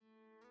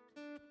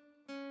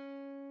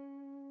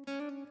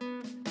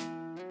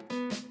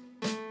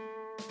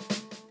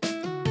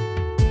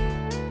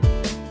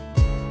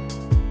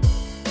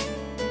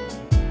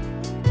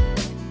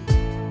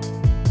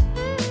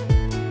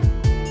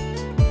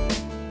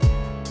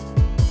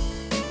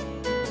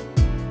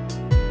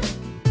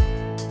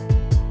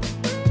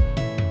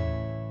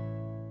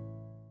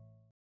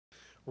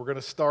We're going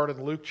to start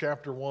in Luke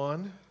chapter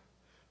 1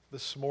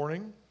 this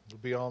morning. It'll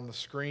be on the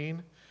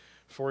screen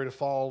for you to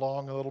follow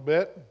along a little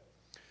bit.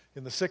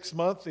 In the 6th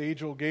month, the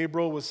angel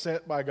Gabriel was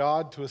sent by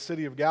God to a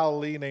city of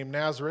Galilee named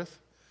Nazareth,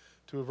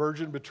 to a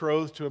virgin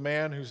betrothed to a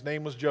man whose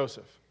name was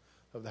Joseph,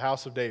 of the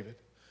house of David.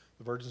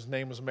 The virgin's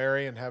name was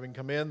Mary, and having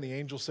come in, the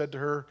angel said to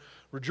her,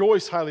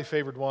 "Rejoice, highly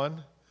favored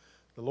one,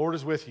 the Lord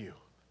is with you.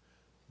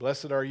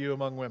 Blessed are you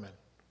among women."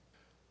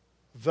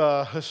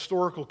 The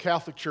historical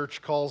Catholic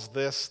Church calls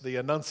this the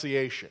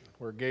Annunciation,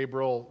 where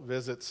Gabriel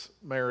visits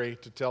Mary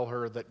to tell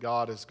her that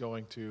God is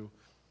going to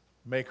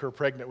make her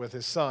pregnant with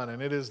his son.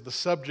 And it is the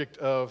subject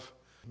of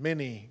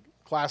many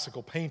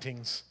classical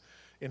paintings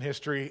in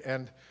history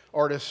and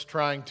artists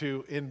trying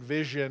to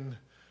envision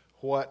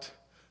what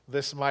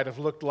this might have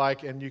looked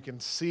like. And you can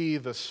see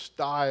the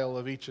style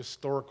of each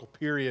historical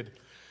period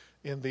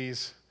in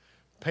these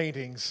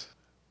paintings.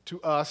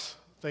 To us,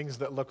 things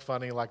that look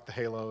funny like the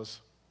halos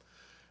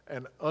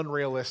and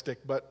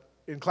unrealistic, but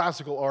in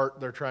classical art,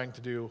 they're trying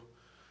to do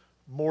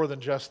more than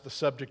just the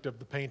subject of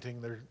the painting.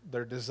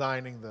 They're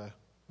designing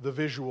the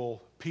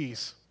visual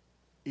piece.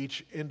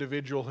 Each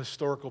individual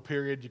historical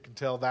period, you can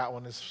tell that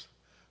one is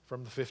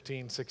from the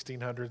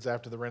 1600s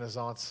after the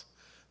Renaissance.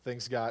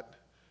 Things got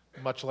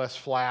much less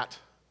flat,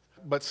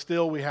 but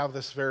still we have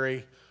this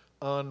very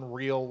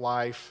unreal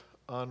life,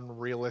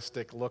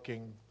 unrealistic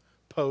looking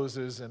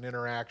poses and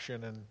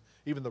interaction, and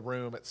even the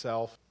room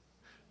itself,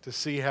 to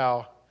see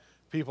how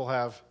people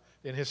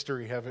in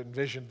history have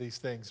envisioned these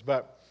things.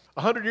 But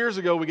 100 years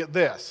ago, we get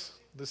this.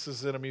 This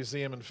is in a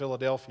museum in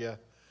Philadelphia.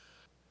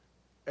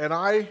 And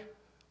I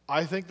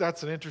think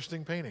that's an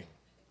interesting painting.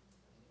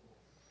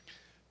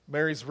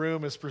 Mary's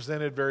room is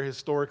presented very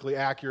historically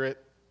accurate.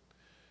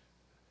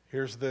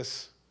 Here's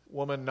this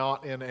woman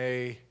not in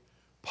a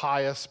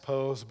pious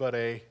pose, but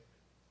a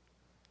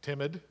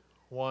timid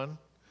one.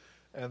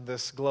 And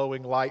this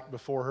glowing light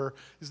before her.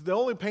 It's the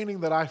only painting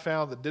that I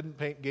found that didn't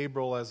paint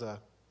Gabriel as a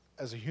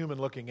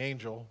human-looking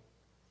angel.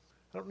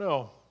 I don't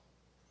know.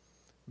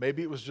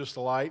 Maybe it was just a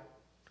light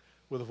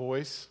with a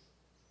voice.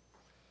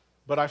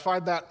 But I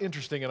find that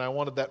interesting, and I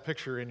wanted that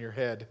picture in your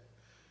head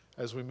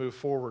as we move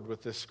forward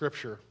with this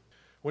scripture.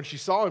 When she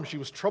saw him, she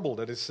was troubled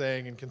at his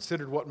saying and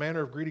considered what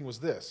manner of greeting was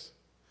this.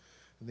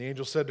 And the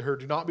angel said to her,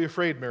 "Do not be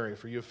afraid, Mary,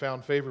 for you have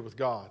found favor with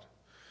God.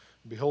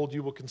 And behold,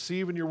 you will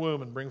conceive in your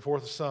womb and bring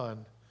forth a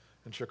son,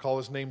 and shall call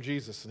his name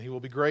Jesus. And he will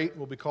be great and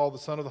will be called the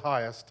Son of the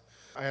Highest.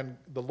 And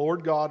the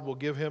Lord God will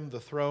give him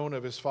the throne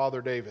of his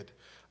father David."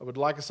 I would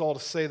like us all to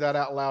say that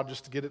out loud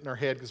just to get it in our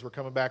head, because we're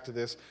coming back to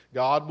this.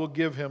 God will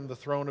give him the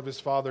throne of his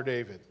father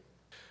David.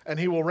 "And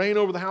he will reign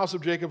over the house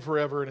of Jacob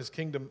forever, and his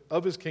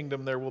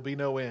kingdom there will be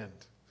no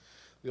end."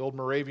 The old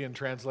Moravian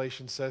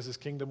translation says his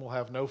kingdom will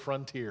have no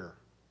frontier.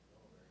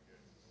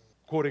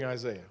 Quoting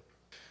Isaiah.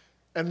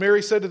 "And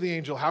Mary said to the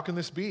angel, 'How can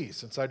this be,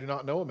 since I do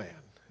not know a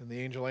man?' And the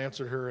angel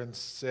answered her and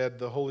said,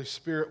 'The Holy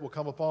Spirit will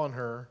come upon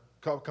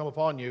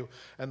you,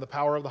 and the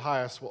power of the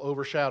highest will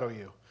overshadow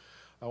you.'"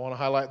 I want to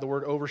highlight the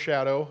word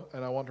overshadow,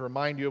 and I want to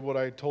remind you of what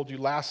I told you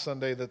last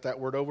Sunday, that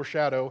word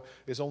overshadow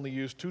is only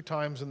used 2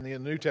 times in the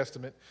New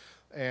Testament,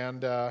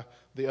 and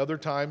the other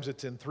times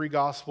it's in 3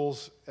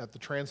 Gospels at the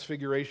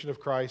Transfiguration of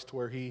Christ,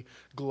 where he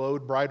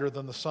glowed brighter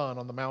than the sun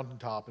on the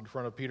mountaintop in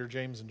front of Peter,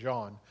 James, and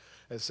John.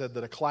 It said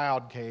that a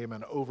cloud came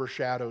and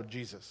overshadowed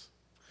Jesus.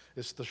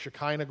 It's the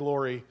Shekinah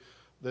glory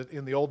that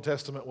in the Old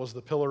Testament was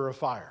the pillar of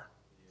fire.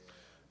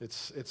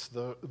 It's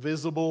the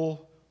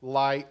visible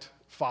light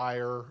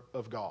fire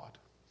of God.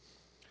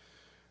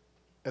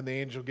 And the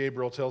angel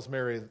Gabriel tells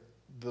Mary,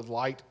 the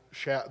light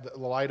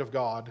of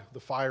God, the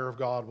fire of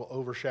God will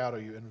overshadow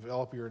you,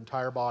 envelop your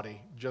entire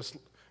body.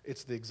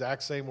 It's the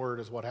exact same word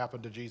as what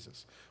happened to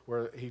Jesus,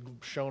 where he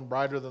shone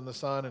brighter than the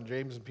sun, and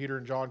James and Peter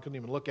and John couldn't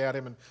even look at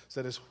him, and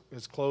said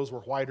his clothes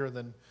were whiter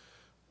than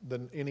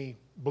any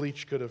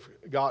bleach could have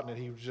gotten it.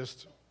 He was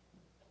just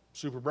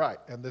super bright.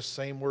 And this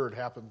same word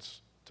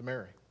happens to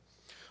Mary.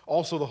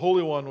 "Also the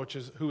Holy One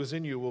who is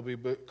in you will be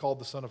called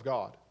the Son of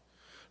God.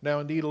 Now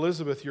indeed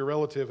Elizabeth, your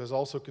relative, has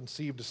also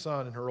conceived a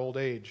son in her old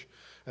age,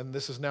 and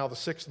this is now the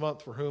 6th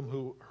month for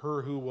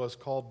her who was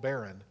called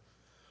barren.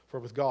 For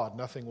with God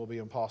nothing will be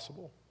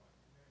impossible."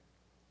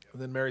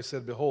 And then Mary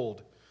said,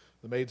 "Behold,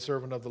 the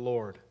maidservant of the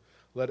Lord,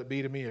 let it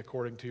be to me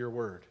according to your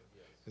word."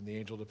 And the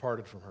angel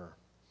departed from her.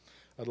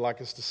 I'd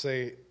like us to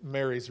say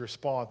Mary's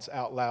response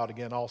out loud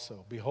again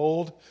also.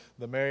 "Behold,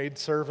 the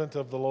maidservant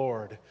of the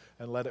Lord,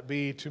 and let it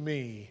be to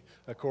me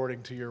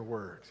according to your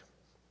word."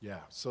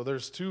 Yeah, so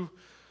there's 2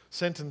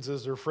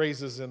 sentences or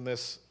phrases in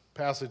this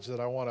passage that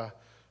I want to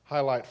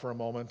highlight for a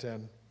moment.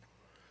 And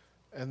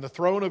the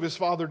throne of his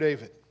father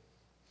David.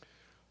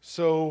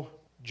 So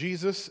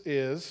Jesus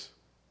is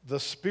the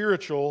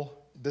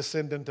spiritual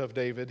descendant of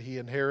David. He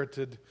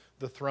inherited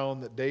the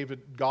throne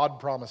that God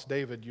promised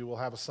David, "You will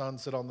have a son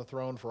sit on the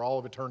throne for all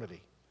of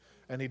eternity."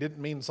 And he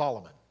didn't mean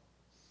Solomon.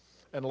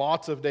 And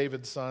lots of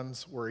David's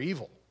sons were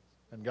evil,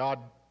 and God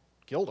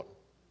killed them.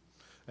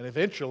 And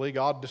eventually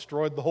God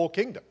destroyed the whole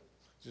kingdom.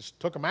 Just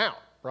took them out,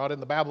 brought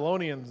in the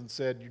Babylonians and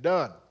said, "You're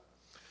done."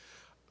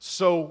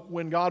 So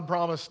when God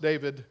promised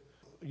David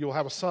you'll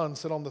have a son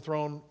sit on the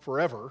throne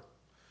forever.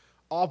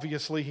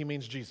 Obviously, he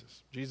means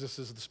Jesus. Jesus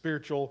is the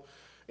spiritual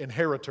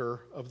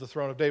inheritor of the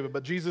throne of David,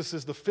 but Jesus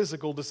is the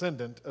physical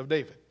descendant of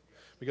David,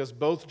 because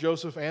both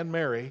Joseph and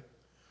Mary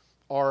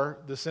are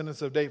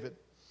descendants of David.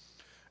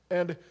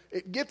 And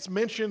it gets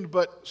mentioned,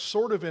 but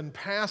sort of in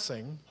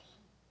passing,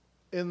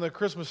 in the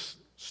Christmas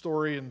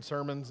story and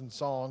sermons and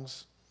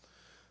songs,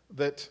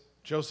 that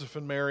Joseph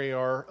and Mary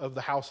are of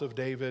the house of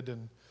David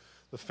and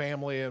the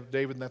family of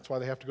David, and that's why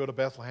they have to go to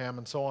Bethlehem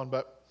and so on.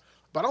 But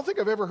I don't think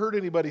I've ever heard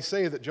anybody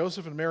say that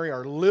Joseph and Mary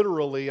are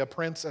literally a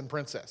prince and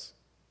princess.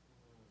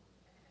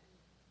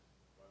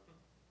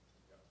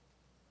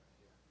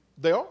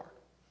 They are.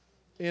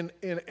 In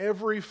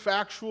every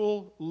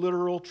factual,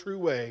 literal, true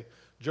way,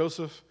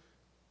 Joseph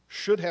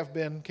should have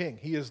been king.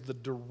 He is the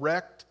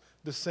direct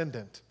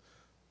descendant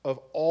of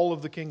all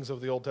of the kings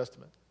of the Old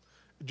Testament.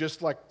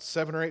 Just like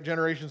 7 or 8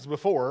 generations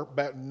before,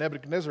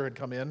 Nebuchadnezzar had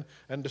come in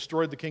and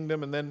destroyed the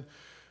kingdom, and then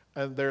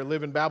they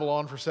live in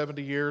Babylon for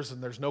 70 years,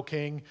 and there's no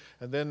king.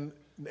 And then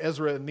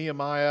Ezra and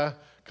Nehemiah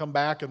come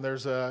back, and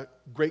there's a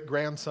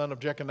great-grandson of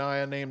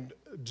Jeconiah named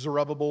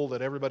Zerubbabel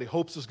that everybody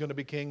hopes is going to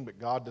be king, but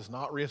God does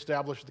not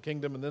reestablish the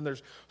kingdom. And then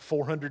there's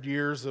 400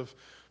 years of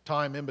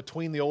time in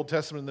between the Old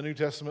Testament and the New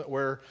Testament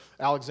where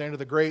Alexander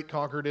the Great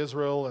conquered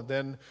Israel, and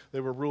then they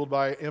were ruled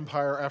by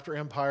empire after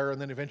empire,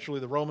 and then eventually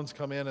the Romans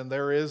come in, and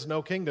there is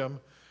no kingdom.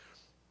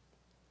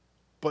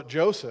 But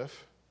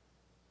Joseph,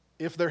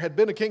 if there had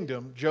been a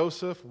kingdom,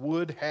 Joseph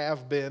would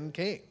have been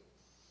king.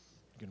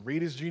 You can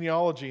read his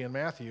genealogy in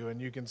Matthew,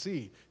 and you can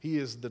see he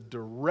is the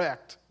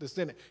direct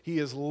descendant. He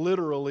is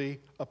literally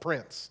a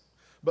prince.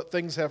 But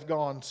things have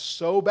gone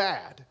so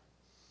bad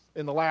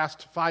in the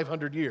last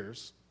 500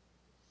 years.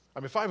 I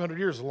mean, 500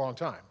 years is a long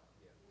time.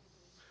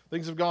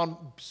 Things have gone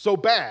so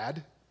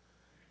bad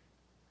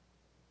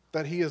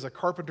that he is a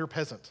carpenter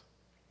peasant.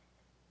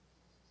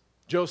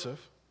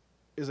 Joseph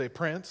is a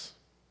prince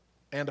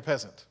and a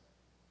peasant.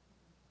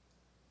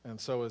 And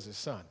so is his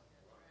son.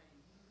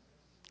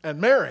 And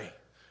Mary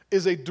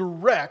is a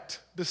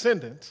direct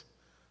descendant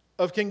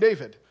of King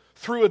David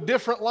through a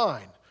different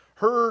line.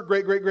 Her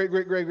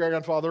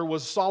great-great-great-great-great-grandfather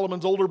was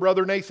Solomon's older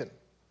brother Nathan.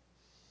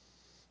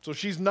 So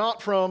she's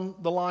not from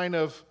the line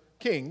of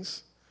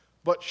kings,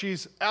 but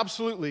she's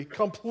absolutely,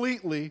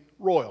 completely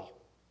royal,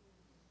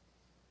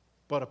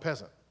 but a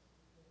peasant.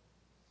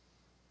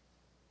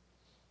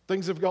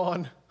 Things have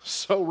gone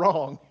so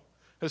wrong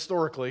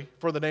historically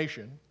for the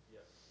nation.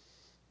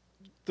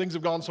 Things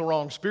have gone so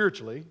wrong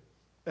spiritually,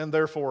 and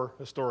therefore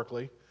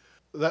historically,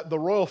 that the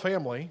royal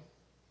family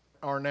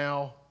are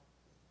now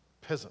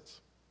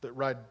peasants that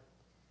ride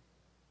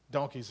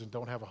donkeys and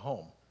don't have a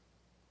home.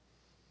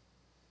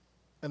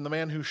 And the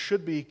man who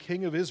should be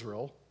king of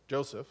Israel,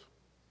 Joseph,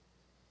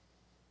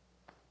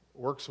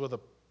 works with a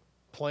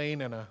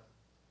plane and a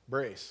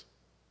brace.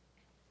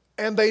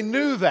 And they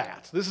knew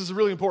that. This is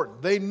really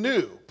important. They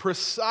knew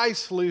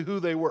precisely who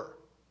they were,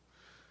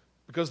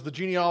 because the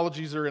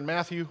genealogies are in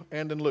Matthew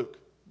and in Luke.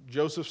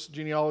 Joseph's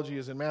genealogy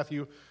is in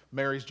Matthew.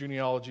 Mary's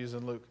genealogy is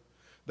in Luke.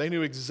 They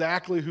knew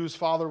exactly whose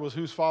father was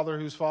whose father,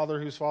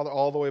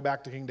 all the way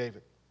back to King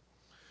David.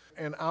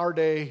 In our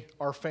day,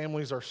 our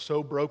families are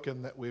so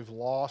broken that we've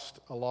lost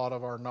a lot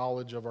of our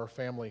knowledge of our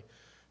family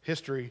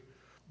history.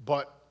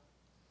 But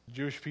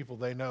Jewish people,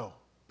 they know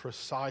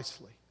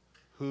precisely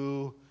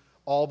who,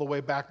 all the way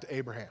back to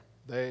Abraham.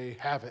 They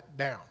have it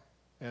down,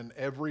 and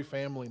every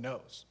family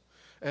knows.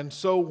 And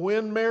so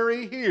when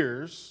Mary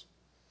hears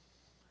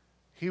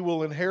he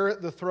will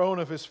inherit the throne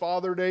of his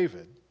father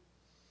David,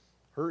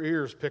 her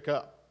ears pick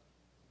up.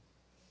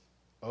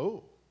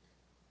 Oh.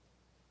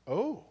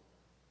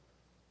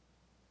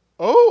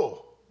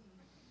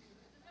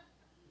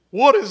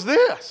 What is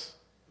this?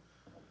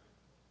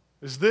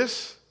 Is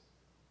this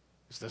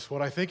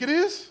what I think it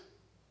is?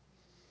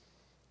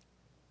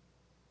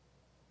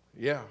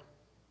 Yeah.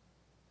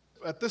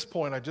 At this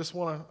point, I just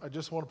want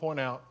to point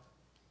out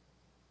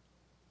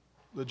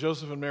that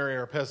Joseph and Mary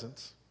are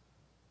peasants.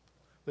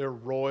 They're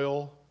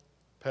royal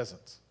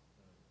peasants,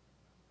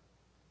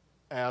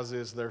 as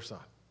is their son.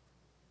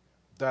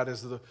 That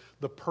is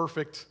the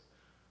perfect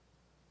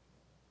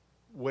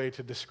way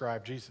to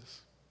describe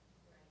Jesus.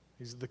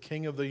 He's the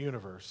king of the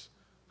universe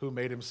who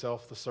made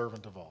himself the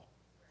servant of all.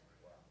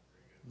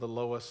 The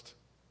lowest,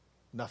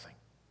 nothing.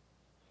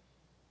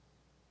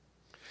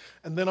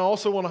 And then I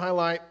also want to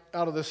highlight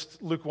out of this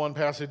Luke 1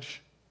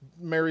 passage,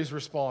 Mary's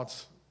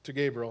response to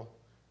Gabriel,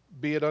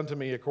 "Be it unto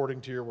me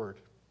according to your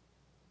word."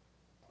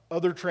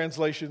 Other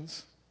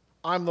translations,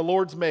 "I'm the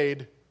Lord's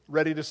maid,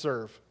 ready to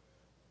serve.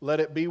 Let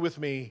it be with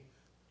me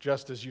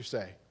just as you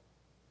say."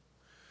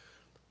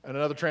 And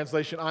another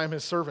translation, "I am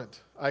his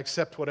servant. I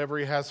accept whatever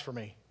he has for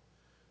me.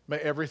 May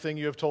everything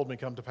you have told me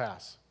come to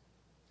pass."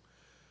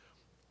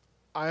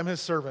 I am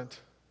his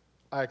servant.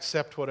 I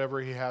accept whatever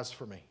he has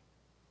for me.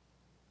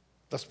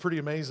 That's pretty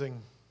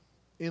amazing,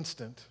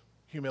 instant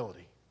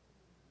humility.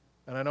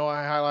 And I know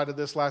I highlighted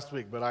this last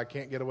week, but I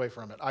can't get away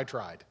from it. I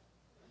tried.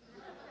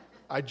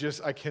 I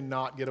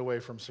cannot get away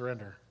from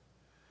surrender.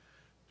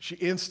 She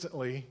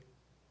instantly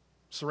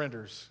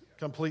surrenders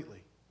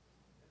completely.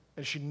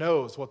 And she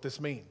knows what this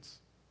means.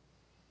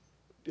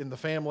 In the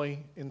family,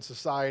 in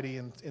society,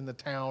 in the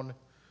town,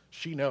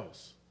 she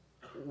knows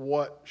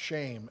what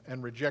shame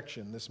and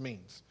rejection this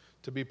means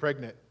to be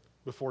pregnant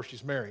before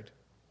she's married.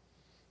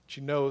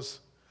 She knows,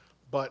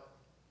 but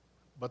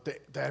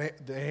the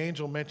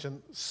angel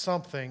mentioned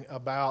something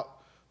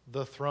about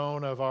the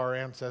throne of our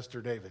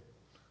ancestor David.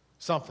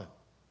 Something.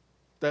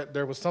 That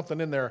there was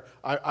something in there.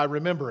 I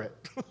remember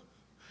it.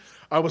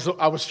 I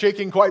was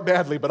shaking quite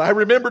badly, but I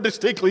remember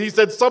distinctly he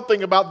said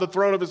something about the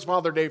throne of his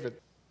father David.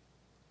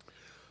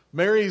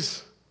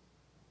 Mary's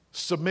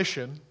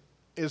submission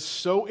is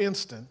so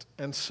instant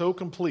and so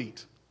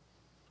complete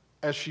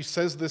as she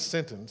says this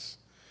sentence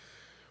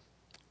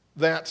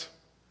that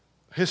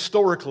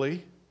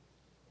historically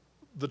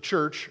the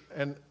church,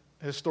 and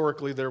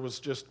historically there was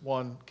just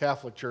one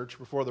Catholic church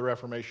before the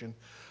Reformation,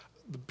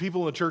 the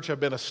people in the church have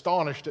been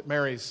astonished at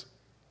Mary's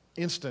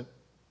instant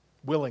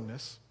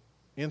willingness,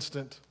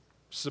 instant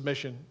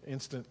submission,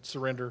 instant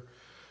surrender,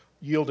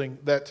 yielding,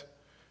 that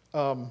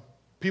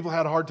people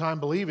had a hard time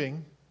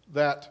believing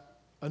that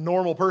a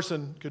normal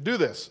person could do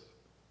this,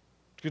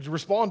 could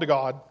respond to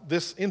God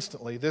this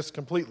instantly, this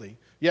completely.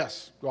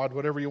 Yes, God,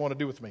 whatever you want to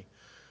do with me.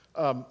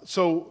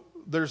 So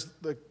there's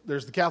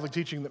the Catholic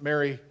teaching that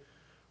Mary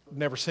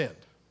never sinned,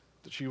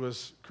 that she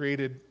was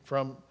created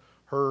from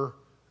her,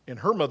 in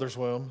her mother's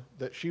womb,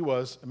 that she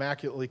was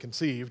immaculately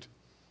conceived,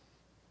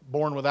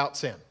 born without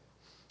sin.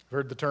 You've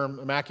heard the term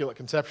immaculate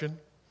conception?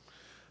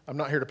 I'm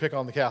not here to pick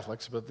on the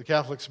Catholics, but the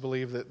Catholics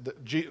believe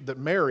that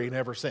Mary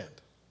never sinned.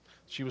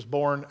 She was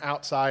born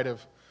outside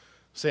of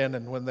sin,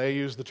 and when they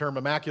use the term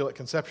immaculate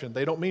conception,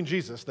 they don't mean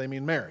Jesus, they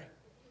mean Mary.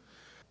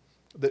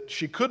 That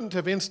she couldn't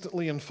have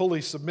instantly and fully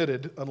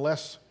submitted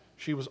unless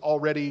she was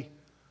already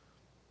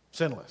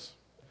sinless.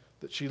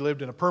 That she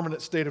lived in a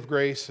permanent state of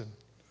grace and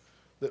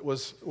that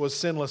was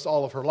sinless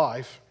all of her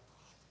life.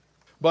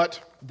 But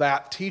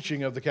that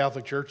teaching of the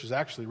Catholic Church is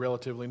actually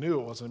relatively new.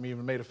 It wasn't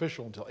even made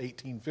official until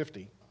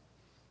 1850.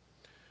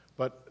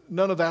 But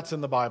none of that's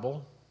in the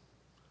Bible.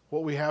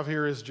 What we have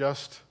here is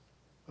just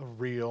a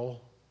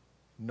real,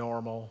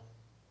 normal,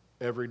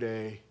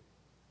 everyday,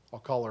 I'll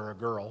call her a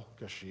girl,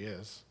 because she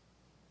is,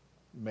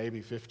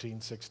 maybe 15,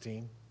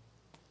 16,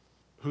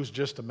 who's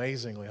just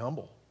amazingly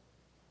humble,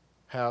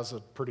 has a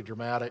pretty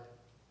dramatic,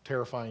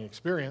 terrifying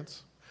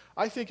experience.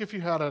 I think if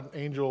you had an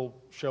angel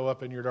show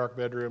up in your dark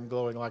bedroom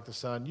glowing like the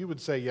sun, you would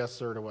say yes,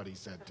 sir, to what he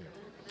said to.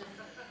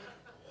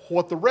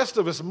 What the rest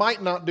of us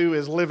might not do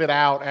is live it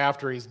out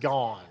after he's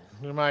gone.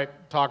 We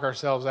might talk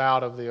ourselves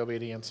out of the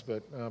obedience,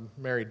 but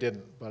Mary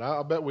didn't. But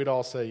I'll bet we'd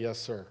all say yes,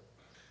 sir.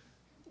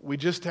 We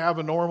just have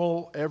a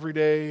normal,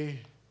 everyday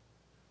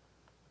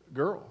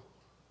girl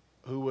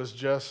who was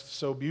just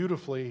so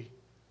beautifully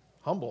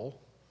humble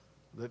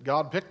that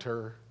God picked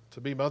her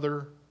to be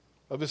mother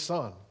of his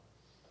son.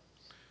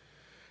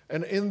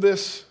 And in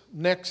this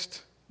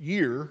next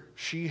year,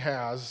 she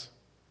has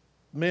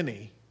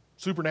many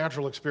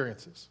supernatural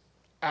experiences.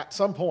 At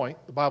some point,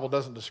 the Bible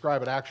doesn't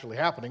describe it actually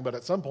happening, but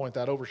at some point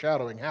that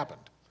overshadowing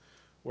happened,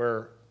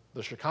 where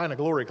the Shekinah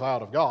glory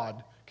cloud of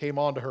God came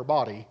onto her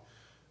body,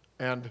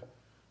 and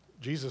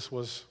Jesus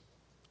was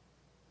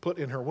put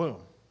in her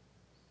womb.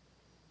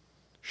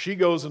 She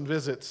goes and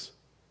visits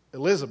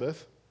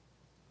Elizabeth,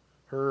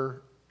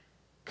 her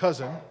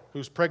cousin,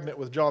 who's pregnant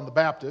with John the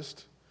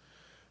Baptist,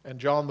 and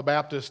John the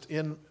Baptist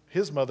in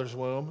his mother's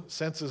womb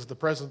senses the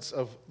presence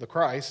of the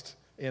Christ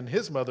in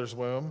his mother's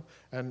womb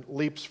and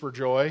leaps for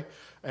joy.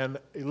 And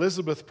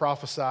Elizabeth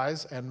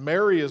prophesies, and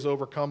Mary is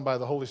overcome by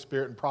the Holy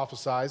Spirit and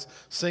prophesies,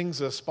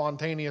 sings a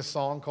spontaneous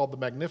song called the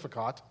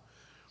Magnificat.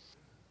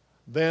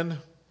 Then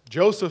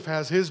Joseph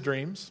has his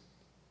dreams,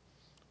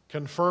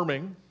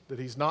 confirming that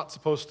he's not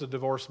supposed to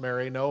divorce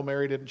Mary. No,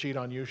 Mary didn't cheat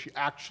on you. She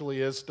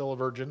actually is still a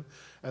virgin,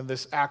 and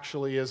this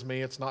actually is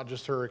me. It's not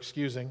just her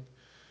excusing.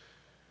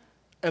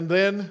 And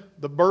then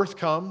the birth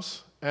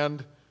comes,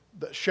 and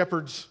the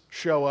shepherds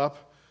show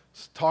up,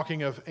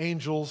 talking of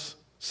angels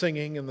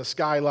singing and the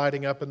sky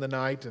lighting up in the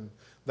night, and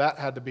that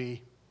had to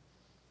be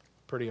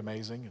pretty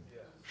amazing and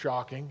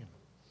shocking.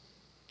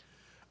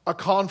 A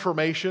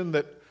confirmation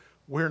that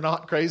we're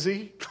not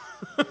crazy.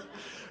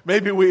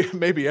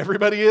 Maybe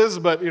everybody is,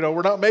 but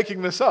we're not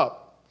making this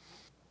up.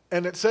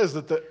 And it says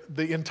that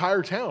the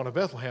entire town of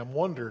Bethlehem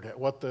wondered at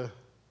what the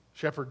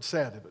shepherds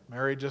said, but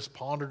Mary just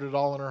pondered it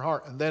all in her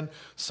heart. And then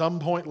some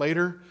point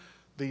later,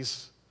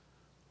 these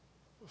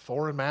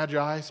foreign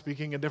magi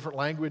speaking a different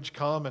language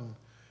come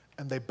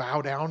and they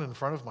bow down in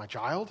front of my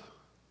child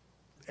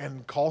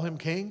and call him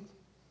king.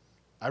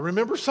 I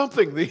remember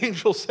something the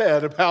angel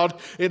said about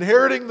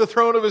inheriting the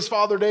throne of his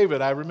father David.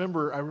 I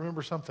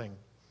remember something.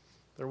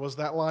 There was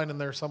that line in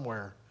there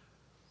somewhere.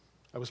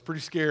 I was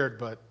pretty scared,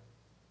 but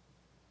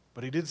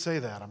he did say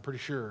that, I'm pretty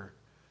sure.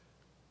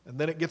 And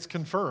then it gets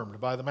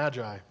confirmed by the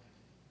Magi.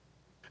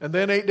 And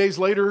then 8 days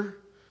later,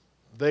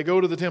 they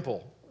go to the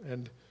temple.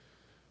 And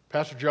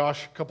Pastor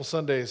Josh, a couple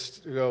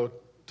Sundays ago,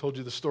 told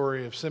you the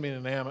story of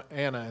Simeon and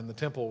Anna in the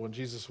temple when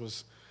Jesus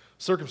was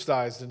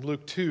circumcised. In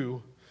Luke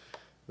 2,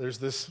 there's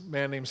this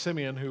man named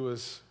Simeon who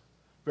was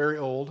very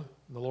old.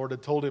 The Lord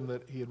had told him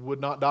that he would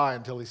not die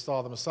until he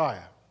saw the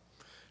Messiah.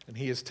 And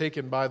he is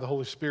taken by the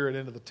Holy Spirit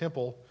into the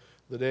temple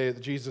the day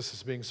that Jesus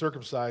is being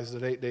circumcised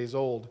at 8 days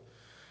old.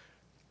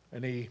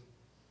 And he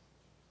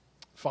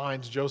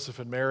finds Joseph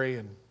and Mary,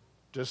 and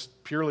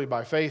just purely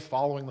by faith,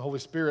 following the Holy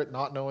Spirit,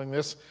 not knowing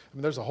this. I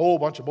mean, there's a whole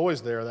bunch of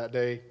boys there that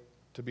day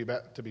to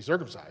be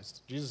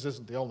circumcised. Jesus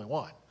isn't the only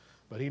one,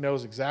 but he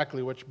knows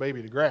exactly which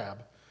baby to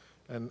grab.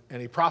 And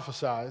he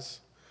prophesies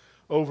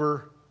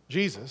over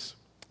Jesus.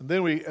 And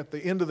then at the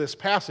end of this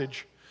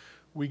passage,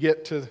 we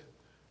get to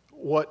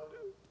what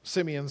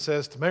Simeon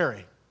says to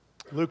Mary.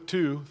 Luke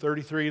 2,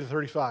 33 to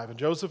 35. And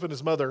Joseph and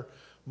his mother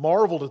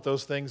marveled at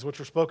those things which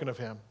were spoken of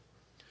him.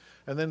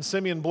 And then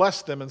Simeon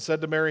blessed them and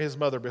said to Mary his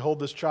mother, Behold,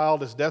 this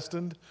child is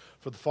destined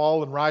for the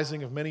fall and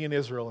rising of many in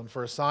Israel, and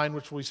for a sign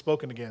which will be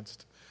spoken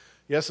against.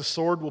 Yes, a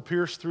sword will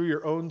pierce through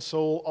your own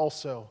soul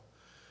also,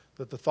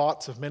 that the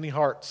thoughts of many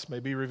hearts may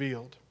be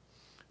revealed.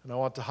 And I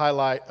want to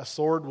highlight, a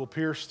sword will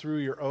pierce through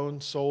your own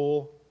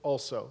soul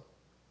also.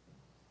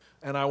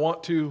 And I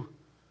want to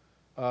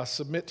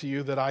submit to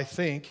you that I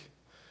think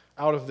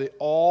out of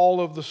all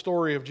of the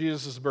story of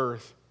Jesus'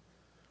 birth,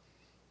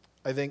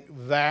 I think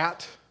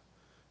that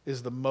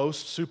is the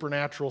most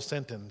supernatural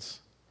sentence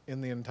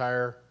in the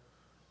entire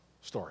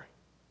story.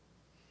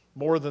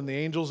 More than the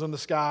angels in the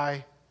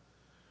sky,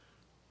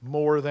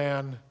 more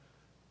than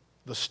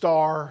the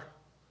star,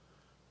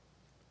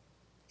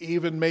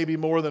 even maybe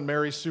more than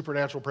Mary's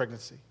supernatural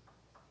pregnancy.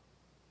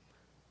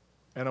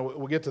 And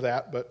we'll get to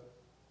that, but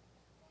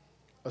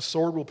a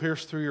sword will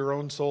pierce through your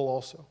own soul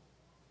also.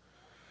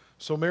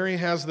 So Mary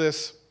has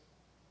this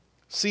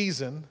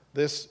season,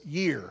 this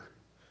year,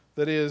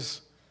 that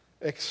is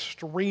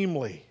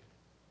extremely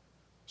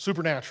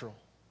supernatural,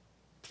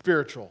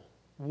 spiritual,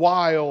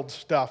 wild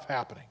stuff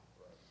happening.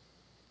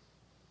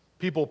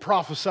 People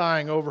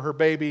prophesying over her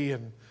baby,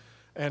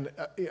 and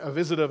a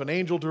visit of an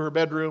angel to her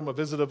bedroom, a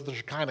visit of the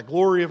Shekinah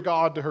glory of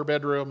God to her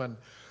bedroom,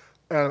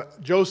 and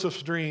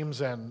Joseph's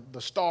dreams, and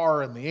the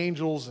star, and the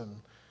angels,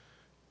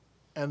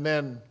 and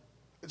then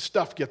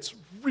stuff gets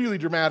really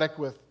dramatic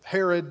with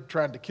Herod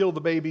trying to kill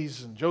the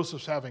babies, and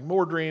Joseph's having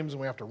more dreams, and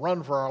we have to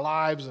run for our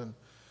lives, and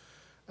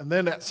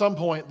then at some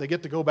point they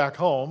get to go back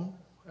home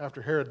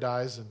after Herod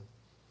dies, and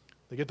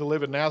they get to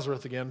live in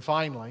Nazareth again,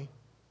 finally,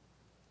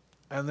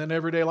 and then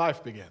everyday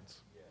life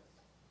begins.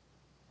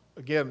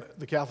 Again,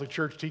 the Catholic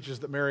Church teaches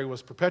that Mary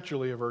was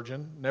perpetually a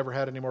virgin, never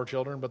had any more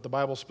children, but the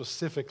Bible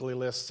specifically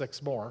lists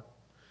 6 more,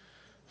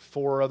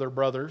 4 other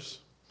brothers,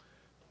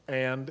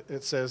 and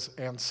it says,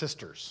 and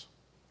sisters.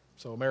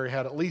 So Mary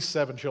had at least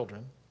 7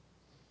 children.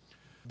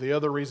 The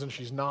other reason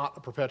she's not a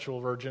perpetual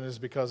virgin is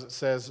because it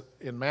says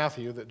in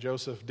Matthew that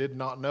Joseph did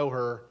not know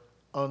her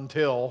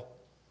until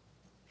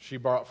she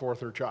brought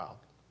forth her child.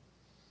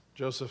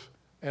 Joseph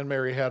and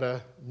Mary had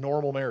a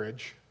normal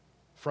marriage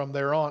from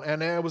there on,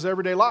 and it was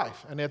everyday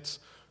life, and it's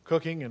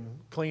cooking and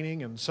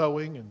cleaning and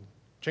sewing and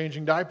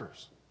changing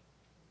diapers,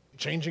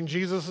 changing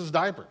Jesus'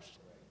 diapers.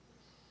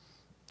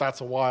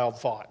 That's a wild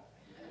thought.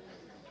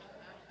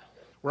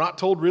 We're not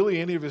told really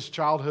any of his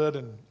childhood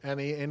and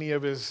any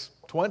of his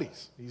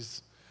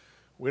 20s.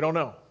 We don't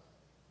know.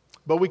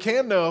 But we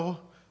can know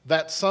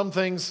that some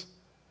things,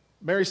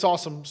 Mary saw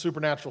some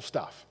supernatural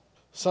stuff.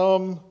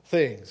 Some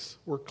things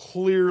were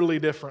clearly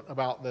different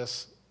about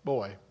this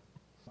boy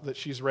that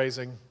she's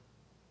raising,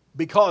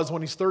 because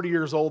when he's 30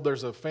 years old,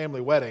 there's a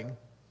family wedding,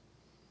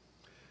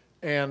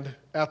 and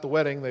at the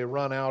wedding, they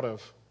run out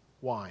of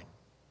wine.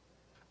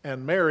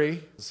 And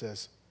Mary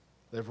says,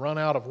 they've run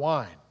out of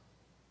wine.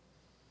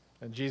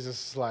 And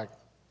Jesus is like,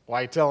 why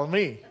are you telling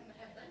me?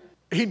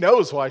 He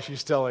knows why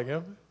she's telling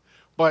him,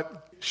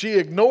 but she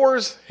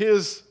ignores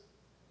his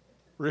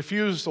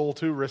refusal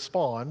to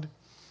respond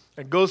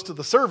and goes to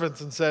the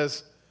servants and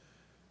says,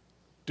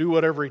 do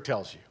whatever he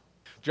tells you.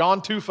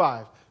 John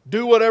 2:5,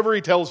 do whatever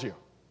he tells you.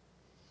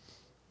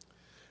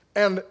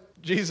 And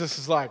Jesus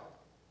is like,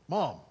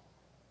 Mom,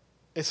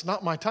 it's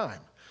not my time.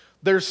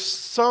 There's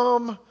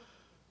some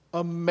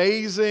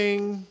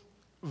amazing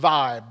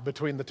vibe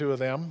between the two of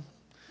them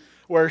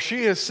where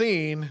she has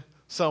seen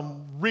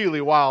some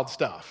really wild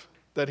stuff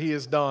that he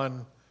has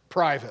done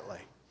privately,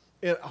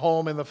 at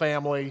home, in the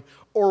family,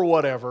 or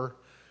whatever.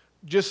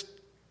 Just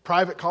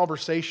private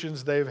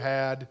conversations they've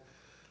had,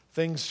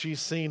 things she's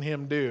seen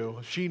him do.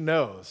 She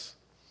knows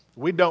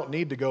we don't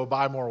need to go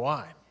buy more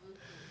wine.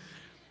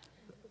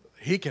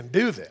 He can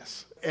do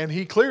this. And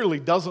he clearly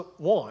doesn't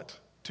want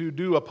to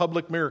do a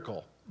public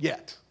miracle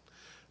yet.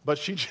 But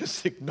she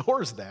just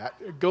ignores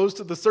that, goes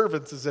to the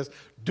servants and says,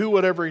 do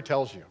whatever he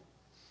tells you.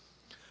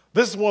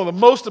 This is one of the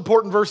most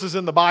important verses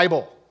in the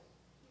Bible.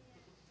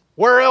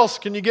 Where else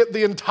can you get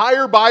the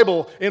entire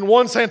Bible in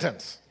one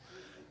sentence?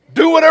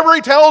 Do whatever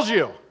he tells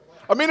you.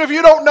 I mean, if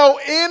you don't know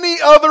any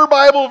other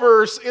Bible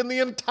verse in the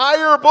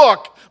entire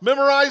book,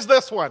 memorize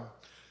this one.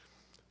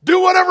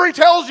 Do whatever he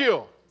tells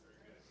you.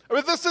 I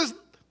mean, this is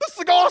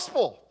the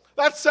gospel.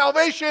 That's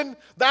salvation.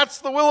 That's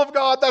the will of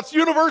God. That's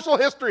universal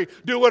history.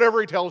 Do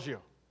whatever he tells you.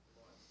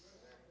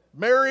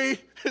 Mary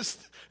is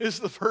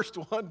the first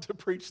one to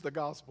preach the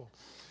gospel.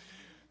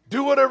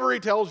 Do whatever he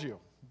tells you.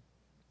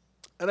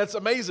 And it's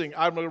amazing.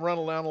 I'm going to run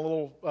down a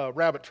little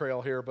rabbit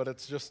trail here, but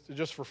it's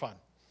just for fun.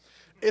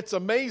 It's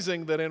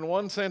amazing that in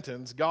one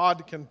sentence,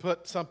 God can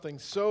put something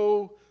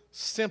so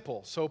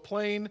simple, so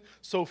plain,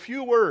 so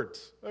few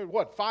words.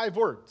 5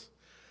 words.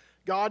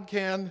 God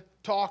can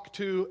talk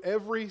to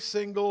every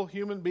single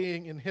human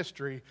being in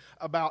history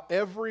about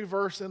every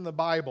verse in the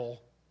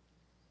Bible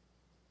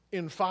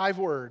in 5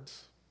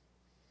 words.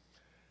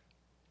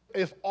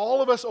 If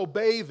all of us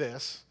obey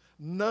this,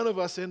 none of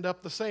us end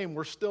up the same.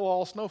 We're still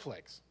all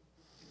snowflakes.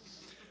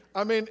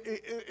 I mean,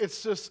 it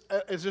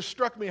just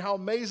struck me how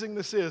amazing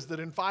this is that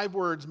in 5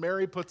 words,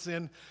 Mary puts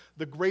in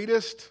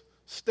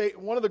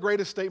one of the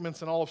greatest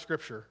statements in all of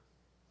Scripture.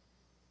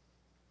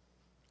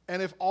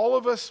 And if all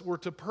of us were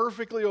to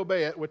perfectly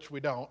obey it, which we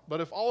don't, but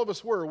if all of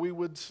us were,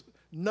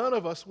 none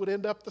of us would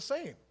end up the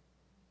same.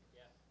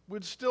 Yeah.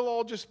 We'd still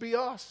all just be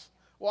us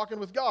walking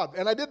with God.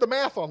 And I did the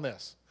math on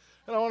this,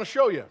 and I want to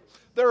show you.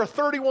 There are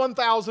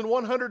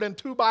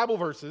 31,102 Bible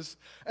verses,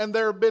 and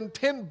there have been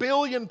 10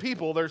 billion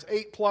people. There's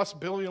 8+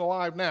 billion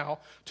alive now,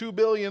 2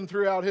 billion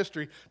throughout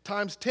history,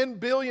 times 10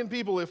 billion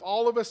people. If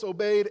all of us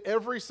obeyed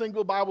every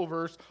single Bible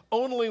verse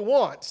only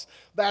once,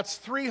 that's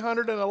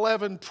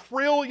 311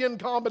 trillion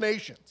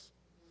combinations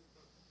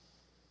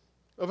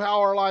of how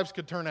our lives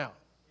could turn out.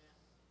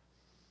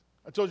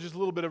 I told you it's a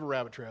little bit of a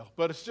rabbit trail,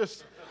 but it's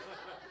just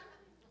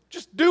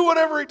do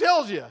whatever he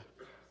tells you.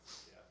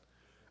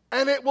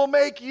 And it will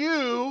make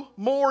you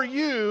more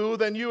you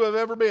than you have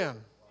ever been.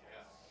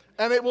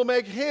 And it will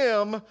make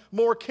him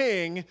more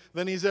king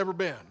than he's ever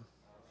been.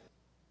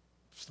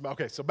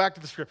 Okay, so back to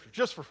the Scripture,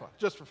 just for fun.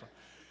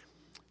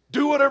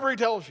 Do whatever he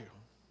tells you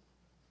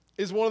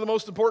is one of the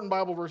most important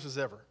Bible verses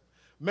ever.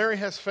 Mary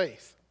has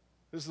faith.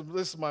 This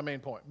is my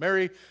main point.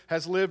 Mary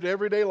has lived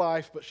everyday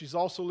life, but she's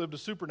also lived a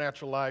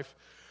supernatural life.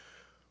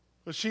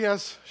 But she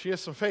has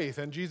some faith,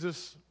 and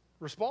Jesus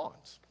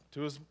responds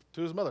to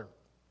his mother.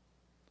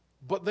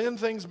 But then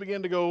things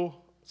begin to go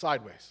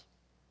sideways.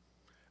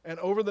 And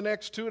over the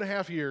next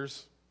 2.5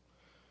 years,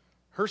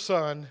 her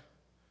son,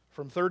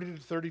 from 30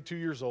 to 32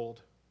 years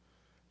old,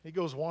 he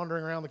goes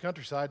wandering around the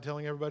countryside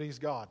telling everybody he's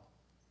God.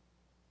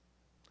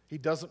 He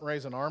doesn't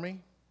raise an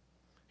army.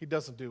 He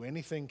doesn't do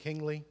anything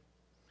kingly.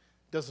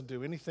 Doesn't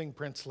do anything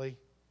princely.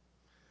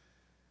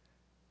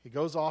 He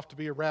goes off to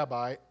be a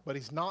rabbi, but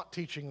he's not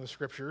teaching the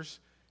Scriptures.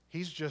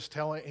 He's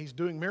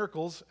doing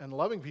miracles and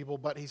loving people,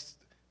 but he's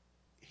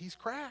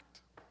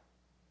cracked.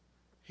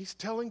 He's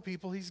telling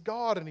people he's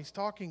God, and he's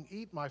talking,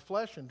 eat my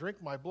flesh and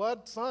drink my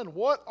blood. Son,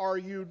 what are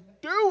you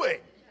doing?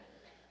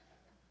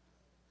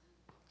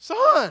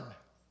 Son,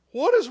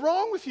 what is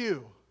wrong with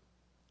you?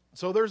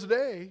 So there's a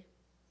day,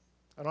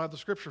 I don't have the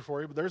scripture for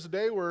you, but there's a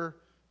day where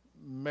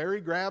Mary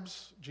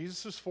grabs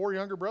Jesus' 4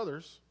 younger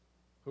brothers,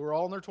 who are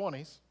all in their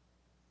 20s.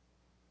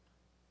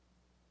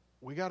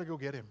 We got to go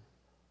get him.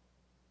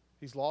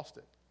 He's lost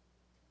it.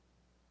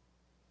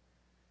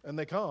 And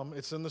they come.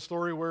 It's in the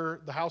story where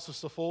the house is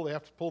so full they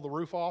have to pull the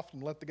roof off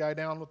and let the guy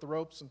down with the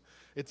ropes. And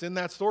it's in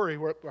that story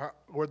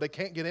where they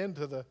can't get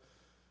into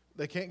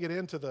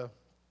the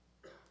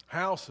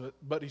house,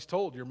 but he's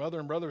told, your mother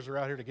and brothers are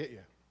out here to get you.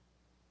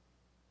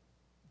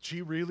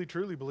 She really,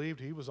 truly believed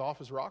he was off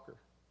his rocker.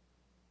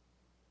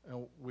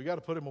 And we got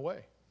to put him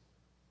away.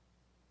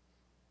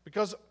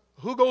 Because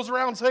who goes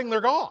around saying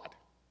they're God?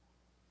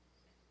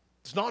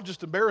 It's not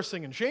just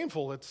embarrassing and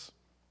shameful, it's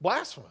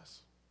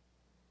blasphemous.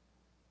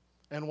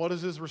 And what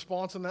is his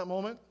response in that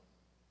moment?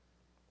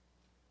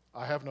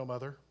 I have no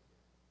mother.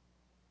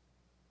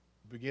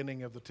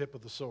 Beginning of the tip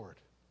of the sword.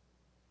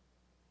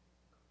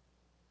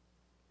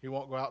 He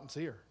won't go out and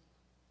see her.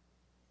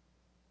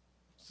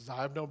 He says,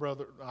 I have no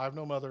brother, I have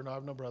no mother, and I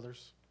have no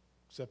brothers,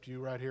 except you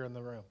right here in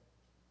the room,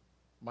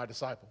 my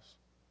disciples.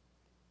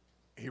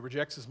 He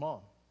rejects his mom.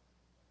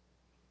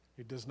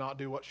 He does not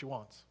do what she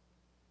wants.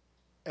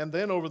 And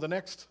then over the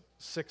next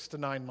 6 to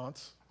 9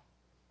 months,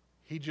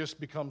 he just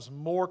becomes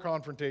more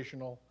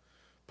confrontational,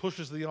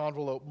 pushes the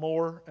envelope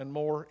more and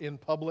more in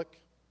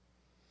public.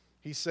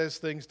 He says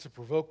things to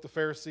provoke the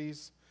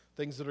Pharisees,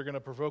 things that are going to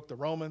provoke the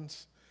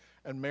Romans.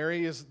 And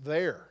Mary is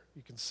there.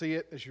 You can see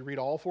it as you read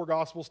all 4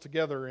 Gospels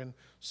together in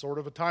sort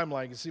of a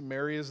timeline. You can see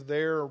Mary is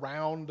there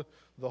around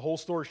the whole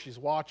story. She's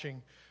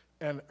watching,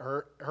 and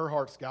her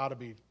heart's got to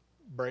be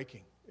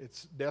breaking.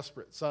 It's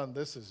desperate. Son,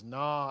 this is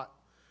not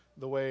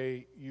the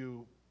way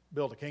you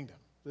build a kingdom.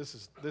 This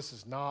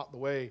is not the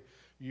way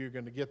you're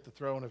going to get the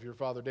throne of your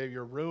father David.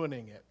 You're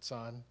ruining it,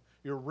 son.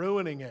 You're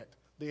ruining it.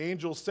 The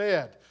angel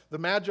said, the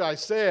Magi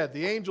said,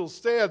 the angels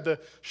said, the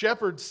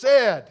shepherds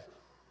said.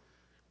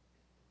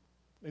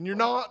 And you're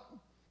not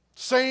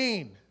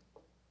sane.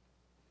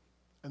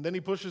 And then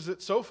he pushes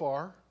it so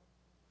far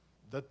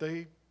that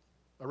they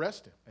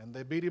arrest him and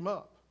they beat him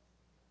up.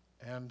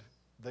 And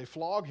they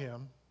flog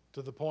him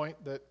to the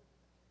point that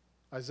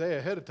Isaiah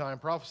ahead of time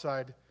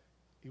prophesied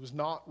he was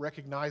not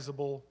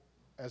recognizable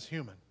as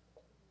human.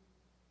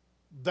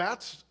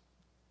 That's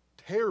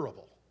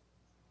terrible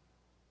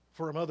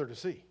for a mother to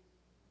see.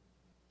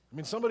 I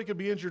mean, somebody could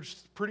be injured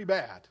pretty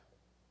bad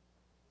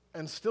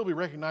and still be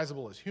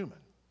recognizable as human.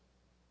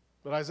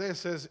 But Isaiah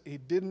says he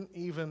didn't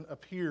even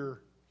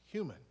appear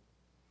human.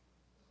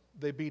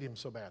 They beat him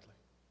so badly.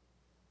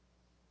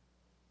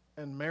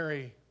 And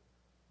Mary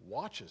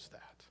watches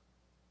that.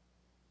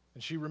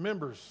 And she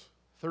remembers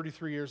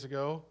 33 years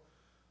ago,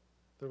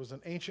 there was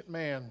an ancient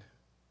man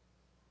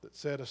that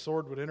said a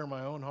sword would enter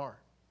my own heart.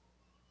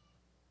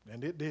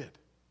 And it did.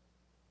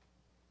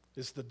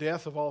 It's the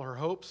death of all her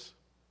hopes.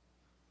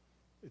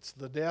 It's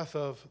the death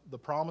of the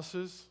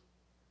promises,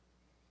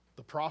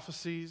 the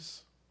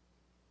prophecies.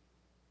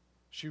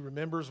 She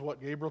remembers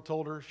what Gabriel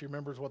told her. She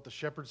remembers what the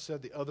shepherds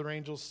said, the other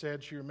angels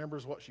said. She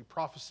remembers what she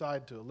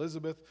prophesied to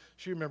Elizabeth.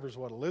 She remembers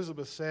what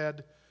Elizabeth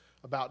said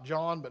about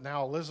John, but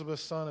now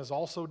Elizabeth's son is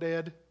also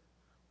dead.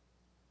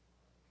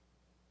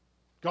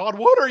 God,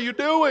 what are you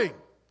doing?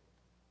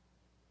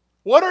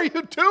 What are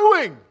you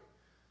doing?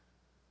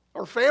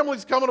 Our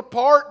family's coming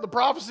apart, and the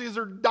prophecies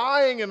are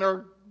dying,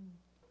 and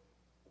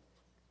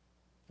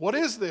what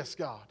is this,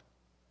 God?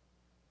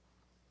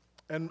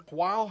 And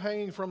while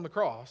hanging from the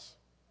cross,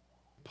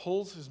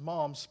 pulls his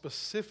mom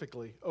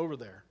specifically over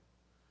there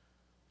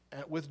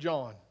with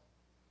John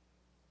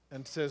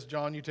and says,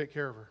 John, you take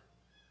care of her.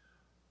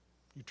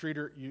 You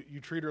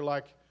treat her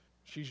like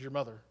she's your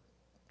mother.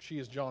 She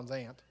is John's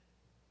aunt.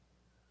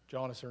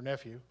 John is her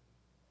nephew.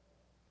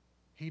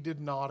 He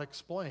did not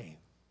explain,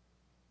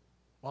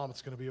 Mom,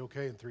 it's going to be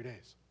okay in 3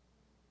 days.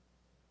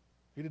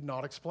 He did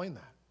not explain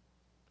that.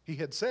 He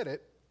had said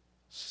it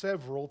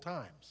several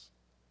times.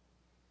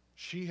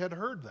 She had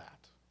heard that.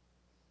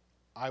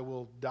 I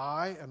will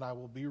die and I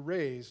will be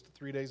raised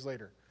 3 days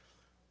later.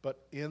 But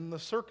in the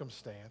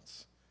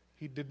circumstance,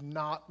 he did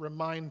not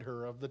remind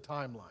her of the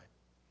timeline.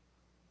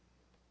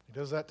 He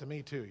does that to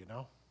me too, you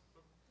know.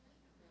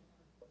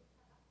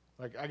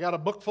 Like, I got a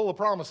book full of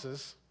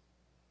promises,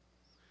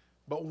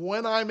 but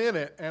when I'm in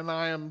it and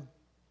I am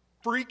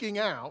freaking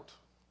out,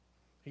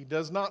 he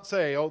does not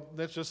say, oh,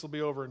 this will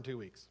be over in 2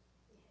 weeks.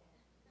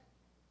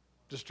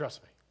 Just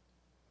trust me.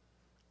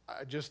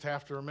 I just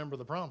have to remember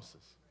the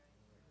promises.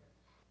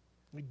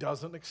 He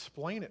doesn't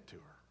explain it to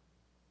her.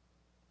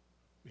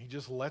 He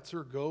just lets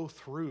her go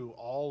through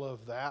all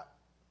of that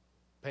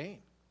pain.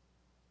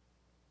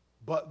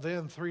 But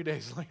then 3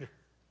 days later,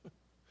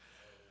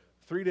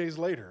 3 days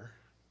later,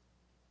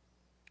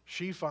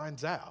 she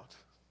finds out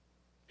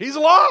he's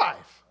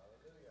alive.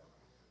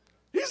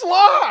 He's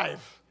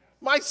alive.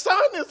 My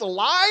son is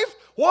alive?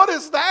 What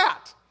is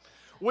that?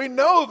 We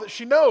know that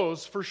she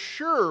knows, for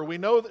sure we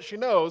know that she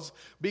knows,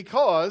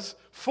 because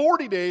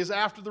 40 days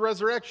after the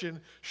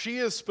resurrection, she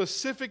is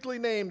specifically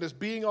named as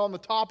being on the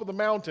top of the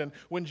mountain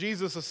when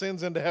Jesus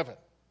ascends into heaven.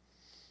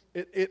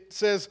 It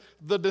says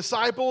the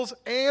disciples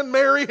and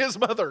Mary, his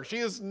mother. She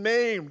is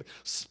named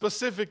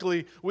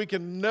specifically. We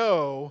can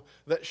know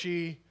that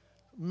she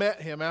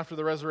met him after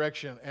the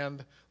resurrection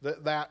and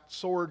that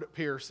sword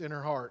pierce in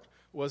her heart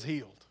was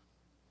healed.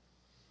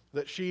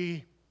 That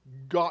she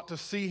got to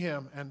see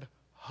him and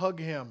hug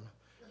him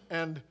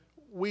and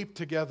weep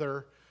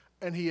together,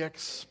 and he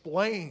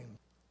explained,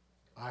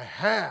 I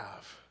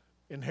have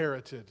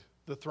inherited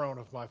the throne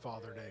of my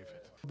father David.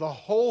 The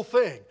whole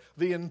thing,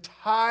 the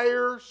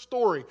entire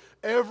story,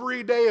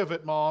 every day of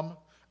it, Mom,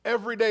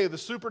 every day, the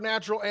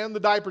supernatural and the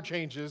diaper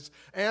changes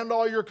and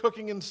all your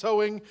cooking and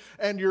sewing,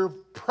 and you're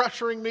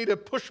pressuring me to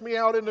push me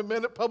out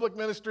into public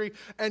ministry,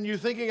 and you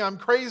thinking I'm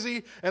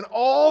crazy, and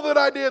all that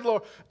I did,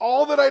 Lord,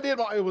 all that I did,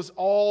 it was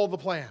all the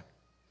plan.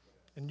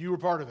 And you were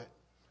part of it.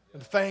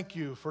 And thank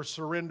you for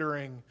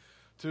surrendering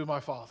to my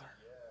Father.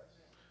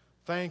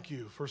 Thank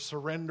you for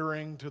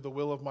surrendering to the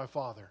will of my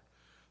Father.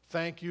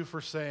 Thank you for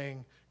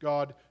saying,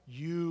 God,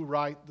 you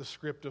write the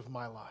script of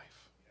my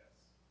life.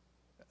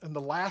 And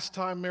the last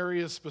time Mary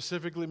is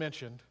specifically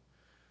mentioned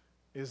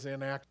is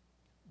in Acts.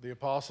 The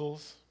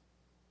apostles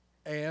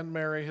and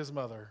Mary, his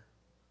mother,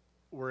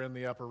 were in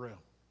the upper room.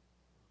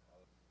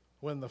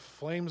 When the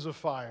flames of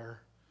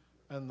fire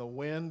and the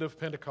wind of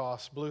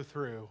Pentecost blew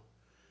through,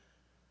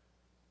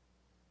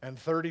 and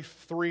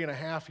 33 and a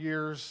half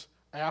years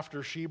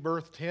after she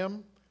birthed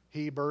him,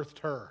 he birthed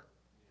her.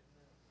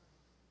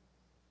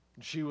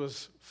 And she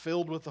was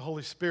filled with the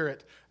Holy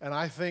Spirit, and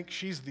I think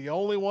she's the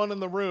only one in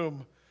the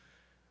room.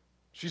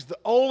 She's the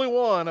only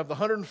one of the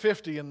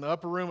 150 in the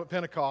upper room at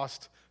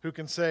Pentecost who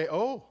can say,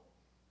 oh,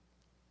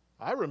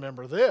 I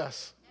remember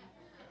this.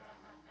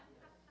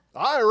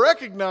 I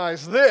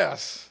recognize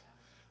this.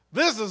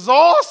 This is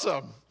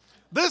awesome.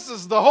 This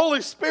is the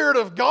Holy Spirit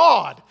of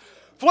God.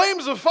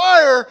 Flames of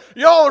fire,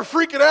 y'all are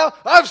freaking out.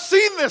 I've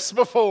seen this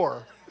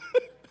before.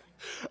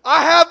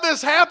 I had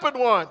this happen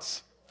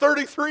once,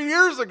 33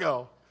 years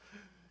ago.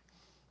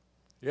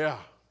 Yeah.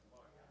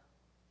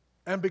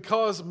 And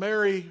because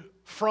Mary,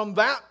 from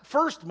that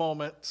first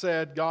moment,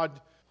 said, God,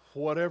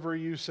 whatever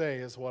you say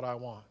is what I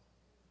want.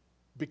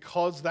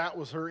 Because that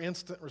was her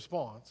instant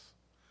response,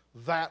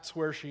 that's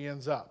where she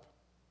ends up.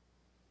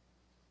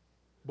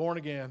 Born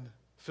again,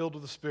 filled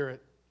with the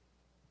Spirit,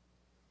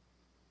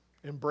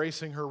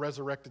 embracing her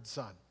resurrected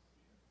son.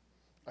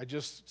 I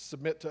just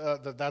submit to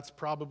that that's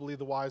probably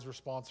the wise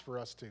response for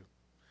us too.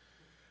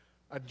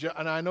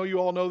 And I know you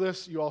all know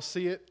this, you all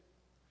see it,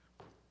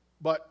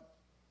 but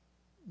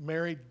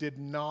Mary did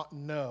not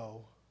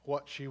know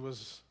what she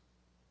was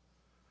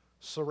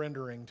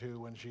surrendering to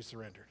when she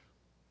surrendered.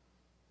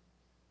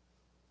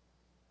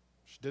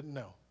 She didn't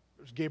know.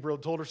 Gabriel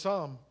told her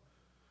some,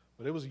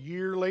 but it was a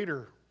year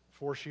later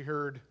before she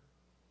heard,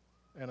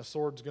 and a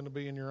sword's going to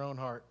be in your own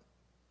heart.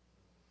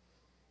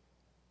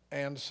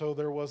 And so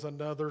there was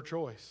another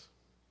choice,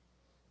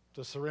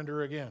 to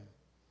surrender again.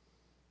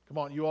 Come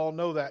on, you all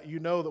know that. You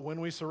know that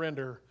when we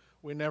surrender,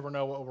 we never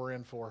know what we're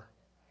in for.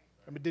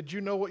 I mean, did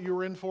you know what you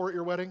were in for at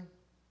your wedding?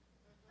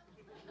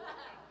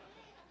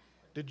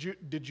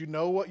 Did you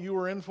know what you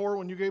were in for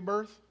when you gave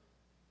birth?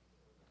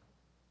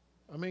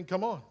 I mean,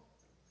 come on.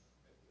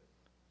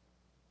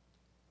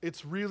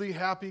 It's really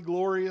happy,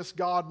 glorious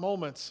God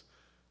moments,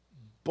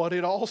 but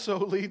it also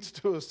leads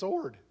to a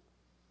sword.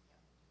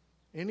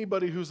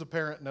 Anybody who's a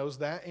parent knows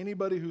that.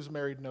 Anybody who's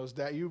married knows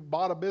that. You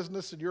bought a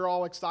business and you're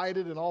all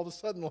excited, and all of a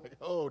sudden, like,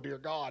 oh, dear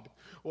God,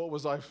 what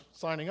was I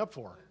signing up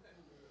for?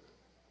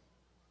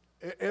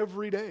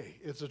 Every day,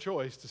 it's a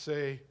choice to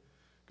say,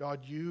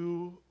 God,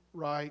 you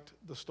write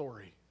the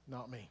story,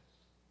 not me.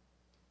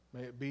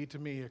 May it be to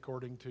me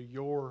according to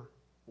your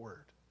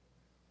word.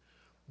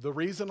 The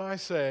reason I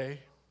say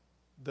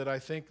that I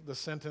think the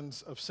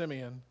sentence of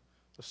Simeon,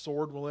 the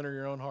sword will enter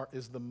your own heart,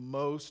 is the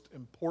most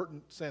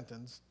important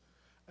sentence,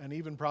 and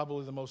even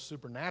probably the most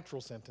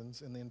supernatural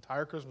sentence in the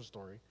entire Christmas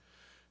story,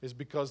 is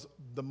because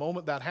the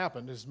moment that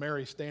happened is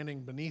Mary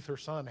standing beneath her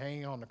son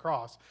hanging on the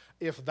cross.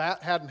 If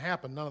that hadn't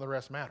happened, none of the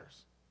rest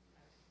matters.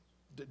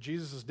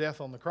 Jesus'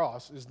 death on the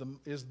cross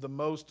is the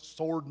most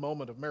sword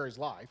moment of Mary's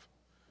life.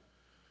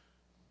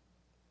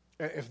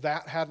 If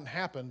that hadn't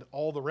happened,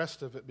 all the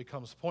rest of it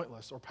becomes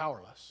pointless or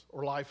powerless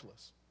or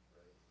lifeless.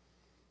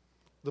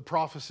 The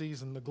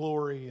prophecies and the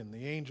glory and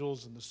the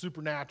angels and the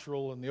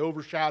supernatural and the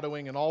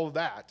overshadowing and all of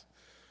that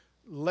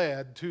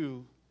led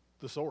to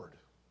the sword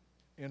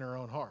in her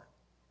own heart.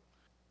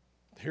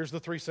 Here's the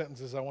 3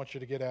 sentences I want you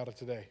to get out of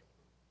today.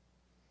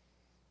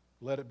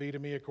 Let it be to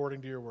me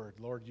according to your word.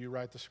 Lord, you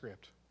write the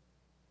script.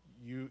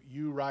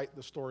 You write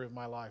the story of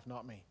my life,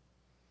 not me.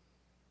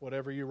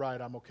 Whatever you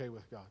write, I'm okay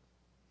with, God.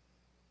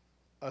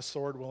 A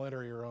sword will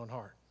enter your own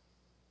heart.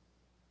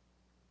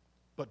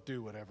 But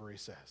do whatever he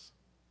says.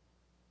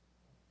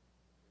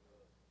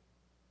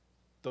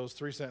 Those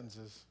 3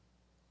 sentences,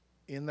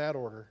 in that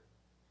order,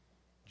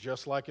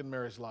 just like in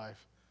Mary's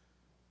life,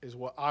 is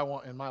what I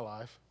want in my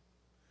life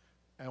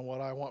and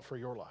what I want for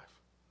your life.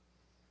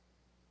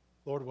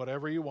 Lord,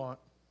 whatever you want,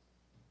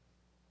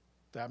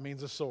 that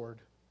means a sword.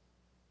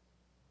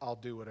 I'll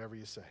do whatever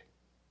you say.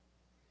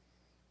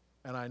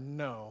 And I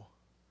know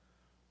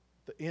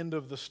the end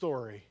of the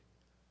story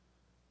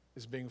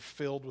is being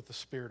filled with the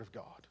Spirit of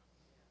God.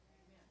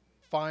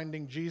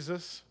 Finding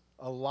Jesus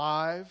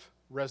alive,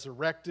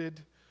 resurrected,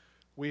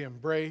 we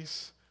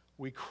embrace,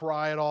 we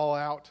cry it all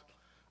out.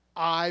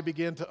 I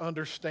begin to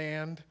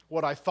understand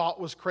what I thought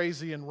was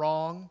crazy and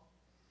wrong,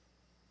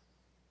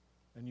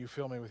 and you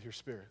fill me with your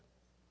Spirit.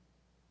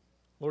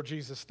 Lord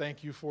Jesus,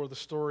 thank you for the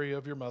story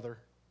of your mother.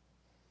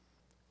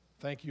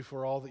 Thank you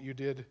for all that you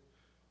did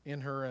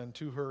in her and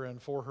to her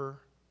and for her,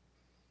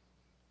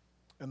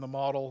 and the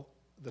model,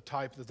 the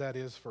type that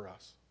is for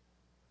us.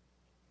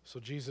 So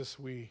Jesus,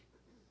 we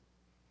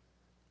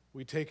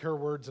take her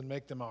words and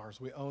make them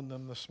ours. We own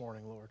them this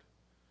morning, Lord.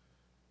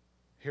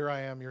 Here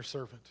I am, your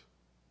servant.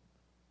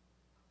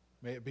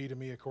 May it be to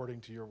me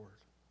according to your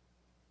word.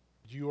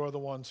 You are the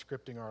one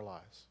scripting our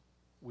lives.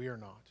 We are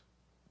not.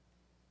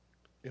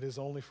 It is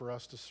only for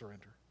us to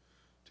surrender,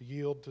 to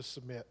yield, to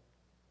submit,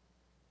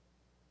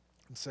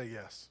 and say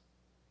yes.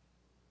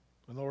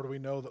 And Lord, we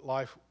know that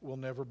life will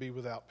never be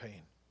without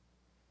pain.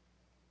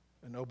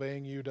 And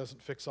obeying you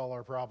doesn't fix all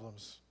our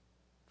problems.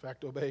 In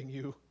fact, obeying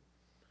you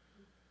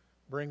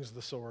brings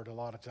the sword a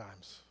lot of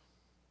times.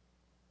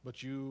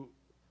 But you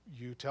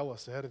tell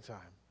us ahead of time,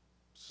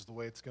 this is the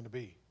way it's going to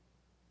be.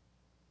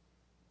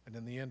 And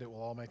in the end, it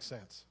will all make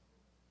sense.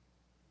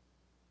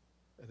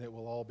 And it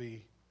will all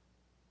be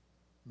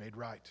made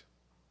right.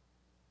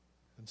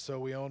 And so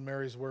we own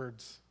Mary's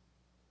words,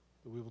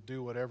 that we will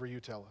do whatever you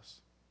tell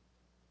us.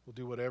 We'll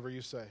do whatever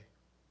you say.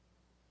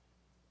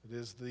 It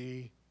is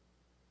the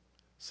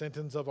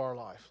sentence of our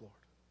life, Lord.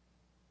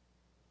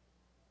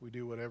 We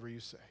do whatever you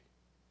say.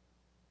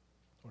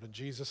 Lord, in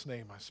Jesus'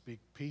 name, I speak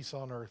peace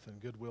on earth and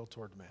goodwill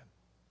toward men.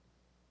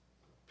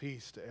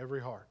 Peace to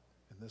every heart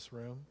in this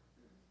room.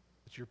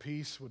 That your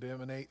peace would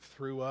emanate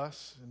through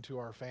us into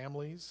our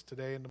families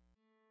today and tomorrow.